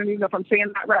 I don't even know if I'm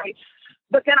saying that right.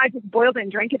 But then I just boiled it and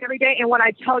drank it every day. And when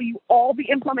I tell you, all the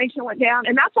inflammation went down.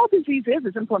 And that's all disease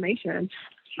is inflammation.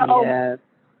 So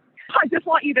I just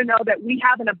want you to know that we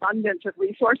have an abundance of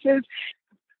resources.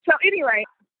 So anyway,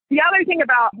 the other thing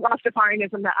about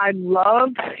Rastafarianism that I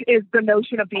love is the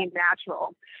notion of being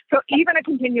natural. So even a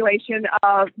continuation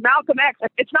of Malcolm X,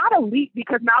 it's not elite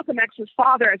because Malcolm X's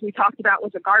father, as we talked about,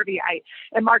 was a Garveyite,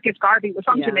 and Marcus Garvey was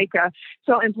from Jamaica,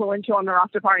 so influential in the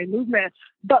Rastafarian movement.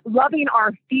 But loving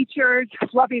our features,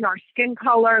 loving our skin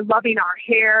color, loving our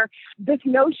hair, this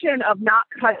notion of not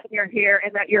cutting your hair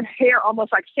and that your hair,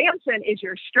 almost like Samson, is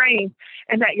your strength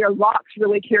and that your locks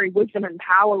really carry wisdom and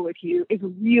power with you is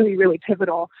really, really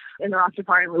pivotal in the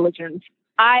Rastafarian religions.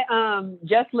 I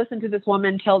just listened to this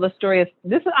woman tell the story of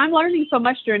this. I'm learning so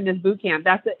much during this boot camp.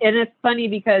 And it's funny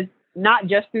because not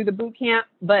just through the boot camp,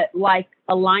 but like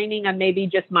aligning on maybe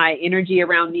just my energy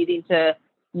around needing to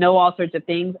know all sorts of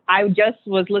things. I just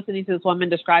was listening to this woman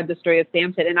describe the story of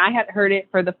Samson, and I had heard it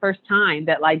for the first time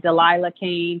that like Delilah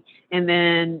came and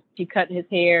then she cut his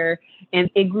hair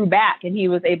and it grew back and he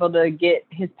was able to get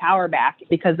his power back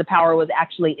because the power was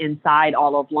actually inside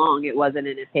all along. It wasn't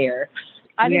in his hair.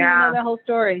 I didn't even know that whole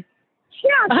story.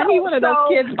 Yeah, I need one of those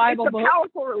kids' Bible books. It's a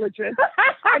powerful religion.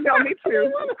 I know, me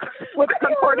too. With a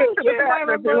concordance to the back,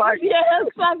 they'd be like, yes,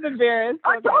 I'm embarrassed.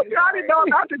 I told you I didn't know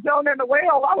about the Jonah and the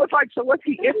whale. I was like, so was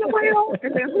he in the whale?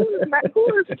 And then who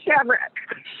is Shadrach?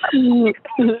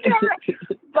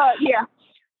 But yeah,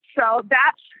 so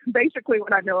that's basically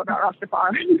what I know about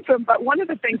Rastafari. But one of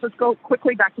the things, let's go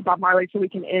quickly back to Bob Marley so we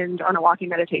can end on a walking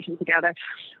meditation together.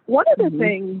 One of the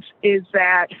things is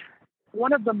that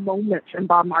one of the moments in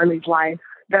Bob Marley's life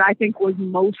that I think was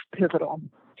most pivotal.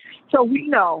 So we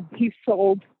know he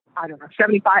sold,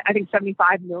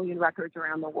 75 million records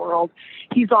around the world.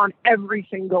 He's on every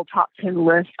single top 10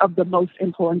 list of the most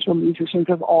influential musicians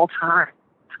of all time.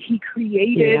 He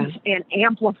created and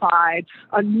amplified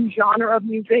a new genre of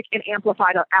music and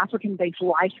amplified an African-based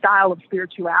lifestyle of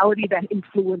spirituality that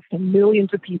influenced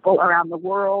millions of people around the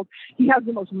world. He has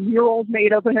the most murals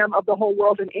made of him of the whole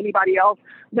world than anybody else,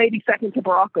 maybe second to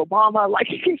Barack Obama. Like,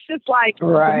 he's just like the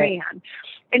man.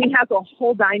 And he has a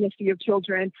whole dynasty of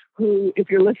children who, if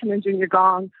you're listening, Junior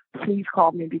Gong, please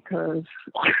call me because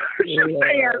I'm just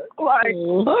saying, like,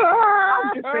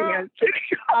 I'm just saying.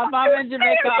 If I'm in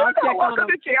Jamaica,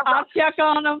 I'll check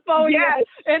on them for you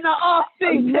in the off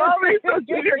season. I love it for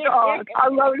Junior Gong. I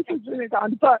love it for Junior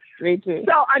Gong. But me too.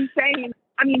 So I'm saying,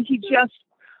 I mean, he just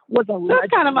was a legend.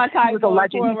 That's kind of my type. He was a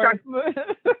legend.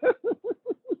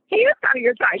 He is kind of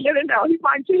your type. No, he's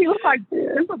mine too. He looks like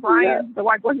Brian, the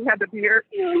white boy who had the beard.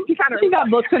 He got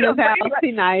books in his house.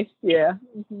 He's nice. Yeah.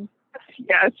 Mm-hmm.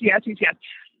 Yes.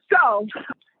 So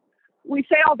we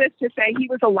say all this to say he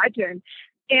was a legend.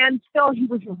 And still, he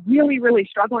was really, really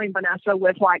struggling, Vanessa,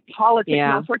 with like politics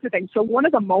and all sorts of things. So one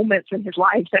of the moments in his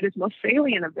life that is most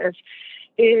salient of this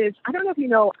is, I don't know if you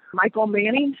know Michael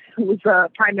Manning, who was the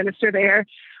prime minister there.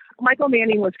 Michael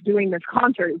Manning was doing this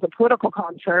concert. It was a political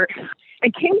concert.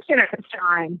 And Kingston at this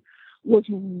time was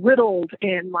riddled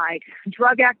in like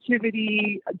drug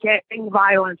activity, gang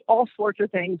violence, all sorts of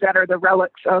things that are the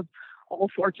relics of all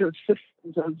sorts of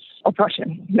systems of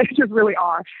oppression. They just really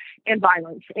are, and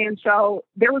violence. And so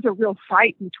there was a real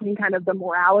fight between kind of the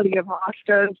morality of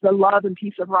Rastas, the love and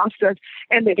peace of Rastas,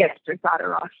 and the gangster side of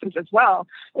Rastas as well.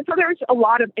 And so there was a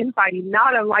lot of infighting,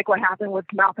 not unlike what happened with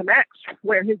Malcolm X,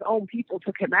 where his own people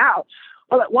took him out.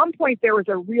 Well, at one point there was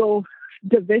a real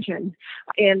division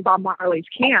in Bob Marley's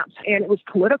camps, and it was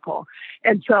political.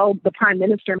 And so the prime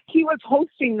minister, he was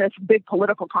hosting this big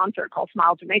political concert called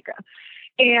Smile Jamaica.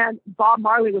 And Bob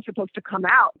Marley was supposed to come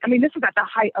out. I mean, this was at the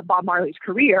height of Bob Marley's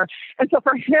career. And so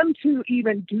for him to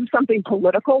even do something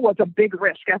political was a big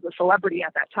risk as a celebrity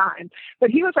at that time. But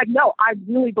he was like, no, I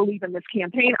really believe in this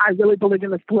campaign. I really believe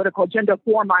in this political agenda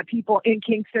for my people in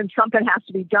Kingston. Something has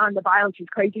to be done. The violence is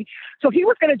crazy. So he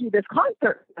was going to do this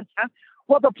concert.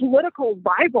 Well, the political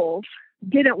rivals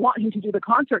didn't want him to do the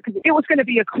concert because it was going to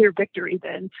be a clear victory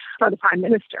then for the prime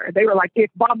minister. They were like,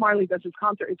 if Bob Marley does his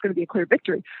concert, it's going to be a clear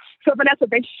victory. So Vanessa,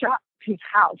 they shot his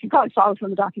house. You probably saw this in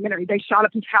the documentary. They shot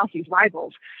up his house, these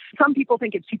rivals. Some people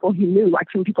think it's people he knew, like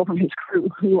some people from his crew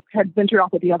who had ventured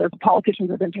off with the other politicians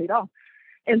that had been paid off.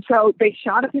 And so they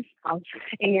shot up his house,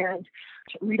 and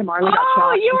Rita Marley got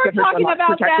shot. Oh, you were talking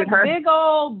about that big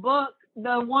old book,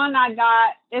 the one I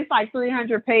got. It's like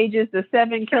 300 pages, The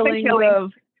Seven Killings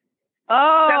of...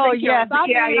 Oh, yes. I've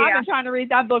been trying to read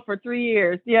that book for 3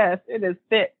 years. Yes, it is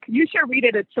thick. You should read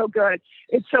it. It's so good.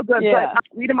 It's so good. Yeah. But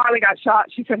Rita Marley got shot.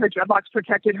 She said her dreadlocks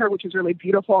protected her, which is really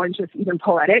beautiful and just even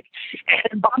poetic.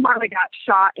 And Bob Marley got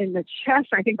shot in the chest,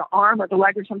 I think the arm or the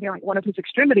leg or something, like one of his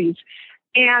extremities.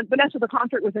 And Vanessa, the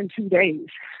concert was in 2 days.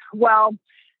 Well,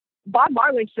 Bob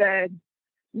Marley said,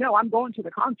 no, I'm going to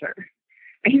the concert.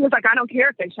 And he was like, I don't care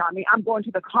if they shot me. I'm going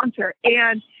to the concert.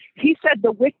 And he said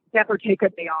the wicked never take a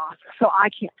day off, so I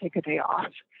can't take a day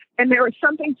off. And there was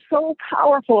something so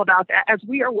powerful about that as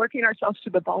we are working ourselves to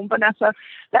the bone, Vanessa,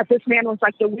 that this man was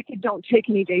like, the wicked don't take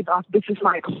any days off. This is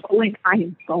my calling. I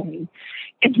am going.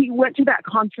 And he went to that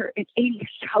concert and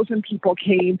 80,000 people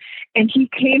came, and he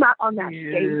came out on that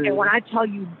stage. And when I tell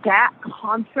you, that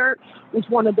concert was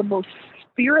one of the most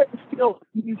spirit-filled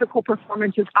musical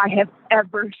performances I have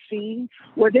ever seen,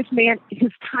 where this man, his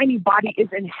tiny body is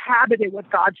inhabited with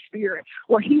God's spirit,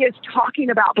 where he is talking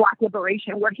about Black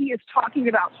liberation, where he is talking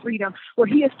about freedom, where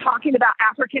he is talking about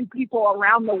African people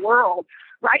around the world,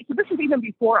 right? So this is even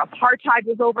before apartheid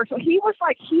was over. So he was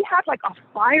like, he had like a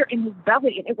fire in his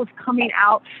belly, and it was coming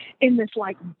out in this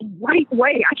like bright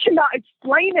way. I cannot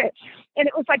explain it. And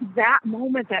it was like that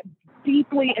moment that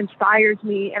deeply inspires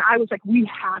me. And I was like, we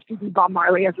have to do Bob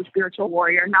Marley as a spiritual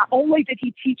warrior. Not only did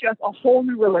he teach us a whole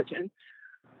new religion,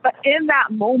 but in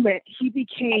that moment, he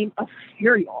became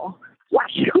ethereal. Like,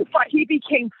 he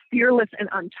became fearless and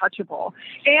untouchable.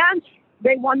 And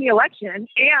they won the election,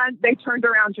 and they turned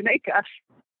around Jamaica,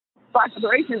 Black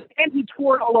liberation, and he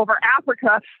toured all over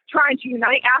Africa, trying to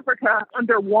unite Africa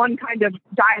under one kind of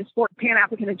diasporic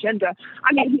Pan-African agenda.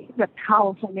 I mean, he's a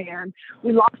powerful man.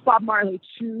 We lost Bob Marley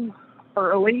too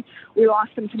early. We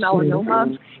lost him to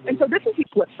melanoma. And so this is the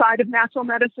flip side of natural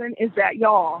medicine, is that,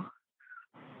 y'all,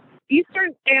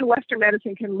 Eastern and Western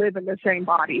medicine can live in the same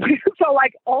body. So,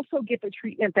 like, also get the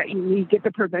treatment that you need, get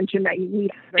the prevention that you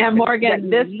need. And Morgan,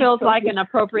 this feels like an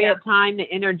appropriate time to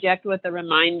interject with a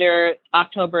reminder.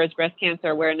 October is Breast Cancer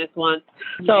Awareness Month.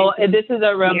 So this is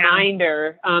a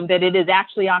reminder that it is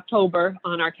actually October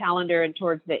on our calendar and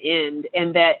towards the end,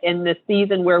 and that in the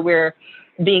season where we're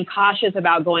being cautious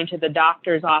about going to the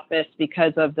doctor's office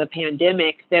because of the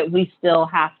pandemic, that we still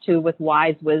have to, with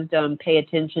wise wisdom, pay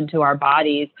attention to our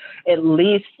bodies, at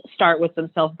least start with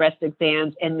some self-breast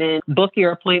exams, and then book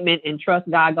your appointment and trust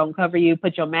God gonna cover you,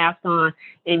 put your mask on,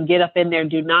 and get up in there.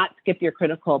 Do not skip your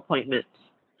critical appointments.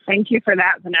 Thank you for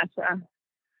that, Vanessa.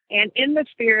 And in the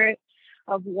spirit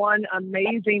of one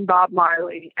amazing Bob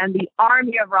Marley and the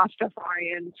army of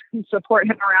Rastafarians who support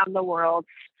him around the world,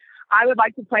 I would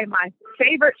like to play my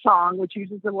favorite song, which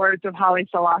uses the words of Haile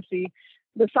Selassie.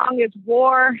 The song is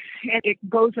War, and it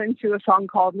goes into a song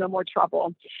called No More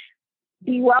Trouble.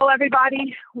 Be well,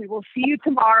 everybody. We will see you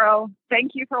tomorrow.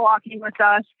 Thank you for walking with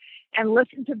us. And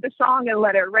listen to the song and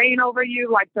let it rain over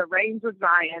you like the rains of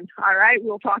Zion. All right?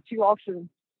 We'll talk to you all soon.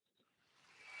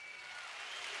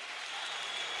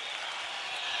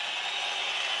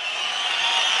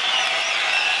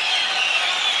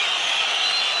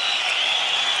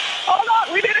 Hold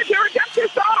on, we didn't do a redemption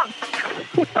song.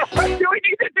 Do we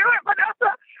need to do it,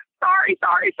 Vanessa? Sorry,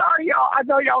 y'all. I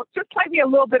know y'all. Just play me a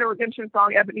little bit of redemption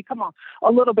song, Ebony. Come on,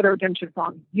 a little bit of redemption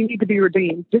song. You need to be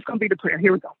redeemed. Just gonna be the prayer.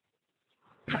 Here we go.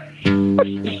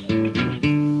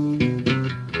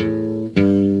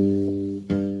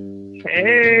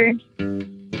 Hey.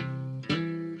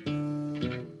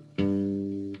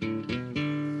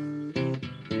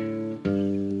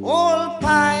 Old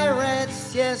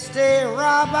pirates, yes, they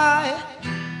rob I,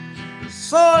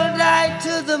 sold I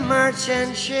to the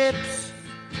merchant ships.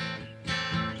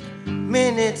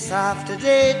 Minutes after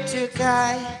they took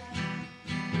I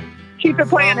Keep it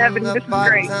playing, Evan. This is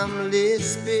great.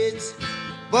 bottomless pit,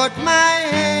 but my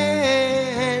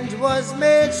hand was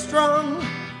made strong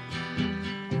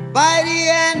by the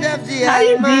hand of the How do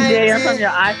you Almighty. DJ from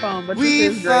your iPhone? But We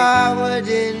this is great. forward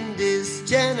in this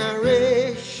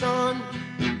generation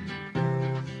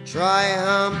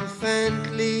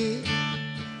triumphantly.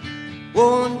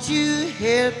 Won't you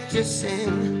help to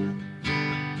sing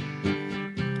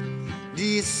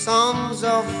these songs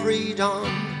of freedom?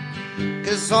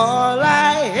 'Cause all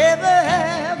I ever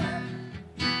have,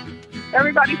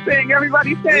 Everybody sing.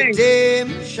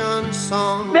 redemption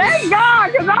songs. Thank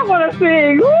God, because I want to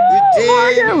sing. Woo,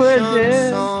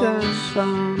 Redemption songs.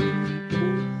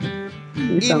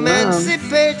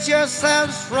 Emancipate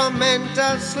yourselves from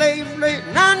mental slavery.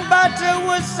 None but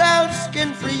ourselves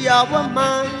can free our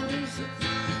minds.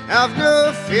 Have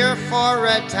no fear for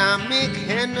atomic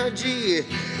energy,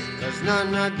 'cause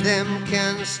none of them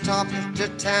can stop the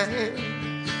time.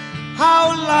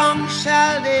 How long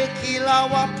shall they kill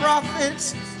our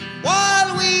prophets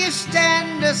while we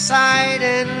stand aside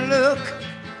and look?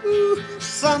 Ooh,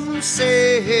 some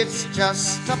say it's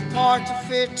just a part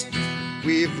of it.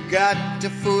 We've got to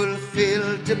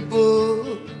fulfill the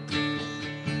book.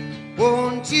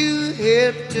 Won't you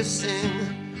help to sing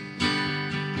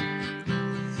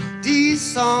these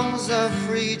songs of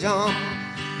freedom?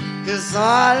 'Cause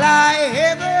all I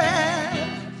ever have,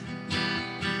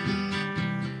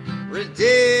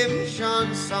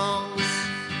 redemption songs,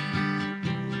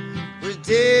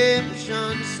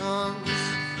 redemption songs,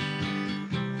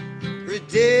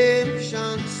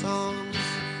 redemption songs.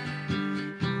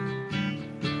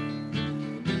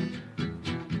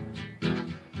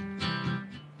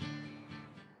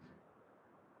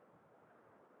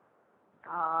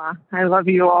 I love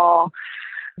you all.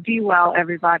 Be well,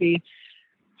 everybody.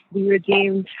 Be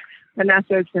redeemed.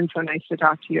 Vanessa, it's been so nice to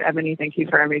talk to you. Ebony, thank you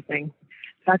for everything.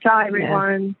 Ta-ta,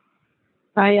 everyone.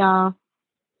 Yeah. Bye, y'all.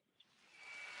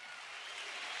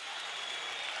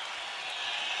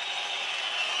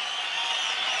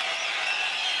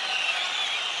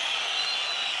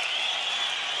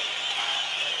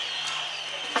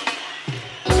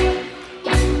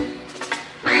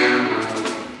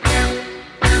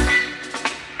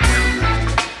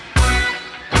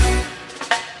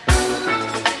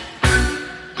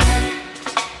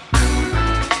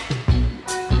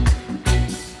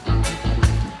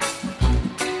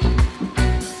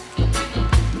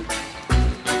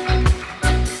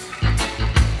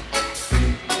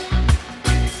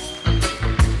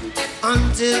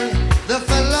 Until the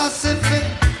philosophy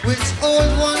which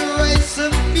old one writes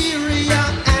superior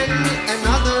and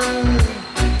another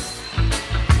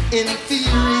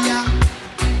inferior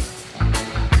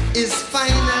is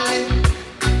finally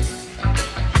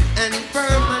and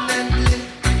permanently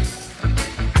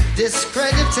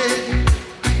discredited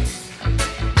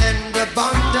and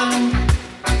abandoned.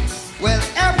 Well,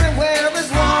 everywhere is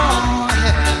war.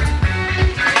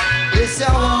 It's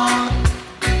a war.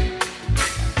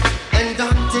 And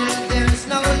until there's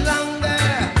no longer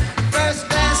first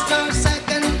class nor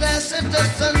second class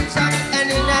citizens of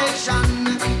any nation,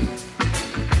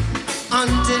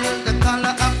 until the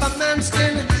color of a man's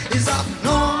skin is of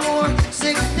no more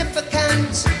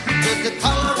significance to the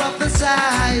color of his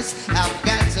eyes, I've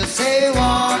got to say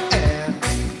war.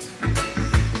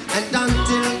 And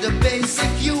until the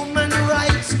basic human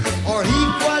rights are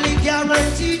equally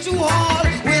guaranteed to all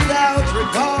without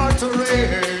regard to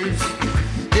race,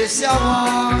 it's a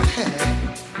war.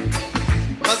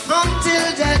 But until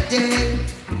that day,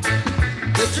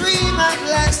 the dream of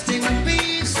lasting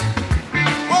peace,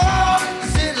 world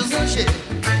citizenship,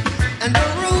 and the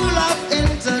rule of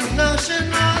international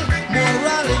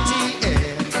morality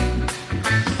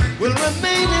will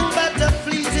remain in but a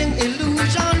fleeting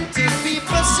illusion to be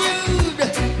pursued,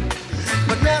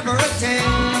 but never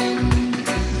attained.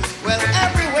 Well,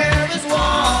 everywhere is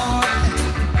war.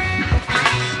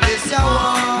 It's a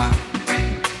war.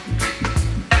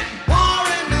 War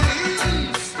in the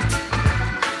east,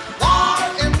 war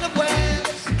in the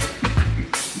west,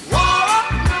 war up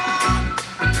north,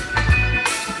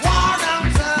 war down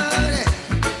south.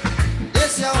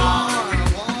 It's a war,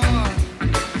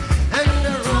 and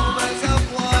the rumors of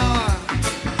war.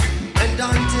 And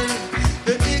until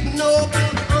the ignoble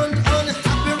and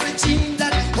unhappy regime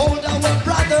that hold our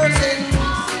brothers in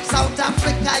South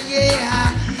Africa, yeah,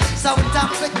 South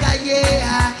Africa,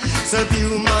 yeah,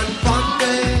 subhuman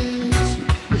bondage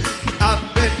have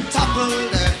been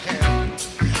toppled,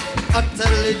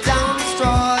 utterly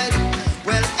destroyed.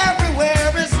 Well,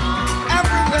 everywhere is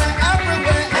everywhere,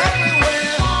 everywhere,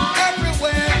 everywhere,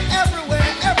 everywhere,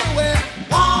 everywhere, everywhere.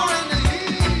 War in the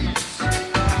east,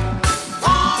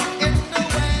 war in the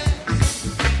west,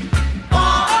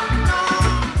 war up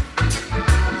north,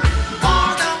 war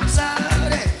down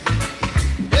south.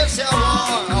 It's a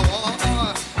war,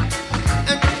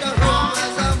 and the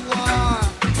rumors of war.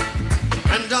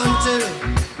 And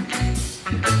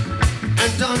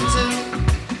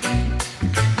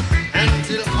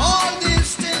until all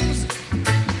these things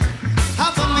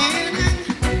have a meaning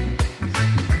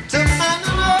to man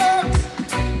on earth,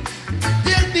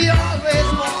 there'll be always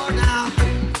war now.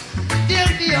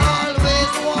 There'll be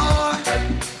always war.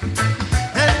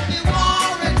 And be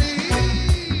war in the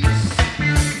east,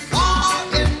 war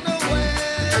in the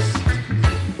west,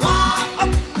 war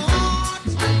up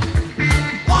north,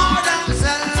 war down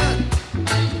south.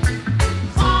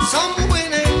 Some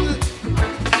winning,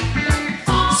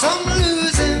 some